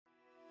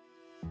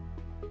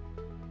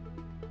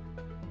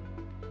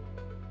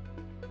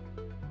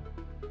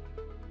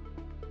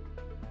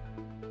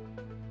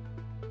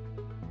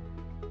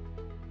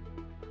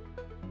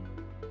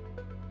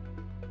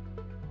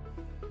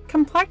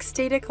Complex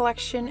data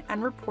collection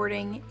and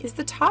reporting is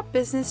the top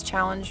business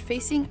challenge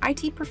facing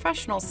IT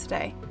professionals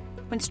today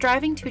when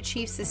striving to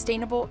achieve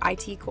sustainable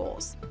IT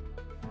goals.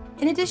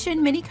 In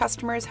addition, many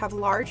customers have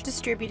large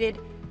distributed,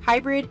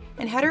 hybrid,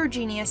 and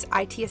heterogeneous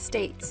IT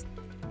estates,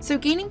 so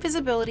gaining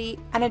visibility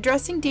and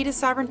addressing data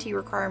sovereignty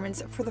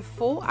requirements for the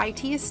full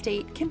IT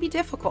estate can be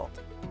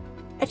difficult.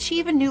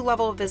 Achieve a new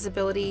level of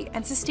visibility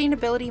and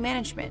sustainability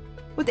management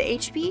with the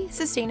HPE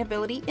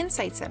Sustainability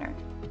Insight Center,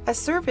 a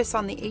service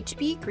on the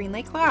HPE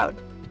GreenLake Cloud.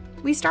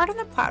 We start on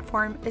the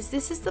platform as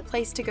this is the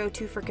place to go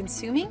to for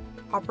consuming,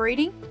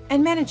 operating,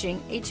 and managing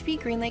HPE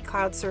GreenLake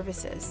Cloud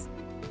services.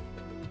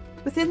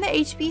 Within the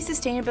HPE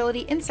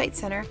Sustainability Insight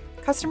Center,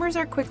 customers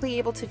are quickly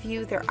able to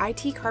view their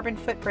IT carbon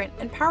footprint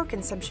and power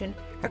consumption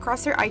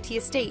across their IT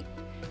estate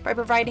by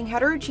providing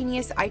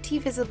heterogeneous IT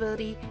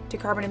visibility to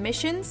carbon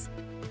emissions,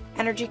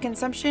 energy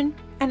consumption,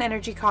 and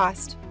energy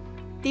cost.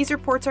 These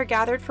reports are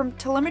gathered from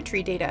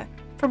telemetry data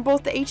from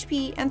both the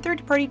HPE and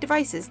third-party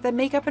devices that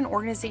make up an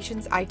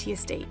organization's IT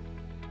estate.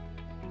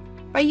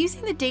 By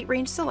using the date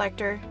range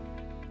selector,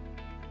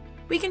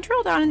 we can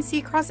drill down and see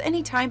across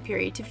any time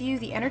period to view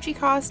the energy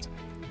cost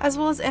as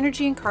well as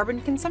energy and carbon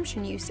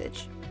consumption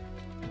usage.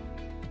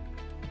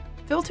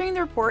 Filtering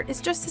the report is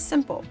just as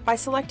simple. By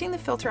selecting the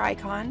filter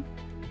icon,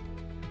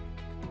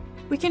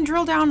 we can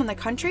drill down on the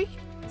country,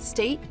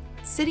 state,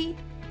 city,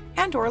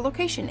 and/or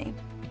location name.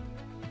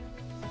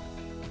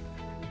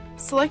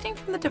 Selecting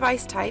from the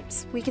device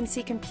types, we can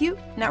see compute,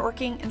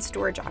 networking, and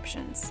storage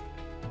options.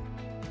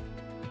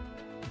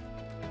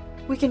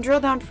 We can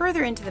drill down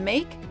further into the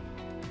make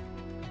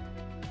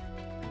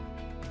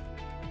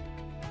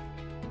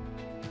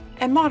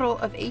and model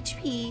of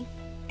HPE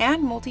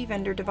and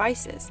multi-vendor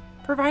devices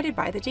provided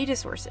by the data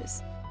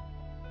sources.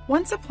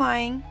 Once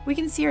applying, we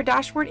can see our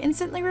dashboard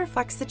instantly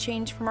reflects the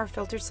change from our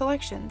filtered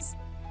selections.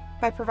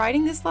 By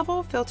providing this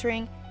level of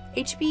filtering,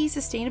 HPE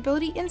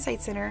Sustainability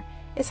Insight Center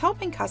is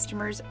helping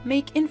customers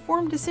make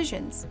informed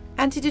decisions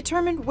and to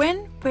determine when,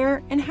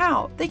 where, and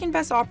how they can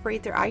best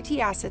operate their IT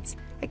assets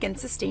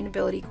against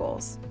sustainability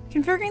goals.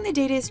 Configuring the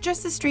data is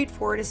just as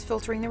straightforward as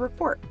filtering the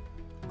report.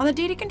 On the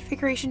data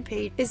configuration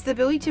page is the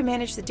ability to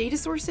manage the data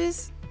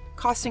sources,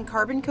 cost and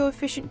carbon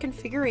coefficient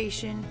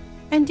configuration,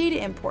 and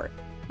data import.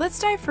 Let's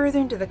dive further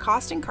into the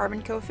cost and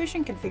carbon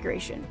coefficient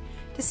configuration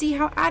to see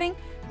how adding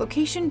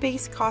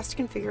location-based cost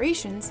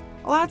configurations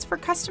allows for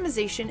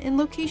customization in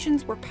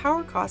locations where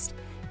power costs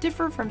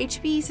differ from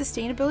HPE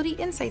Sustainability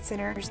Insight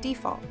Center's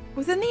default.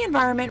 Within the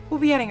environment, we'll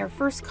be adding our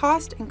first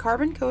cost and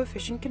carbon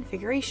coefficient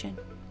configuration.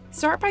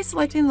 Start by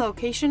selecting the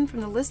location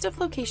from the list of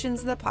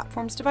locations in the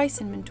platform's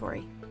device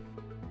inventory.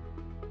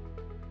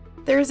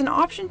 There is an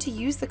option to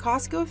use the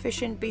cost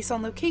coefficient based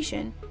on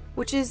location,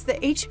 which is the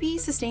HPE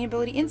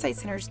Sustainability Insight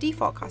Center's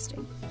default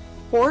costing.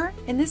 Or,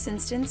 in this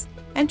instance,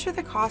 enter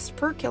the cost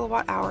per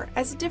kilowatt hour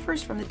as it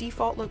differs from the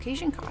default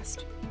location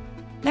cost.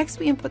 Next,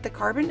 we input the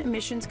carbon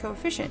emissions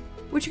coefficient,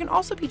 which can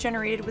also be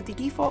generated with the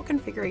default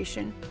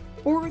configuration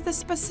or the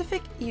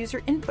specific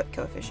user input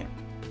coefficient.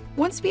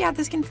 Once we add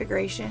this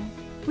configuration,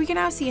 we can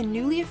now see a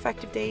newly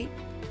effective date,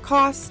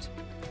 cost,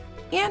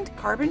 and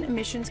carbon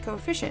emissions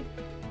coefficient.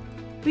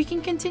 We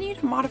can continue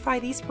to modify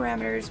these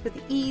parameters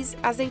with ease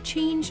as they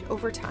change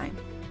over time.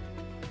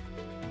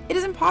 It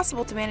is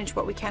impossible to manage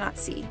what we cannot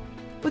see.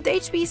 With the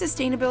HPE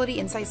Sustainability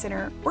Insight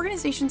Center,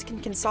 organizations can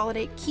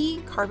consolidate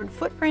key carbon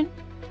footprint,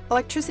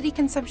 electricity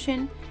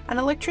consumption, and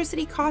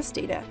electricity cost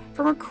data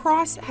from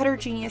across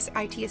heterogeneous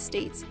IT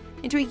estates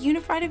into a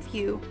unified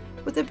view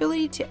with the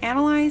ability to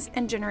analyze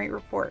and generate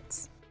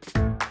reports.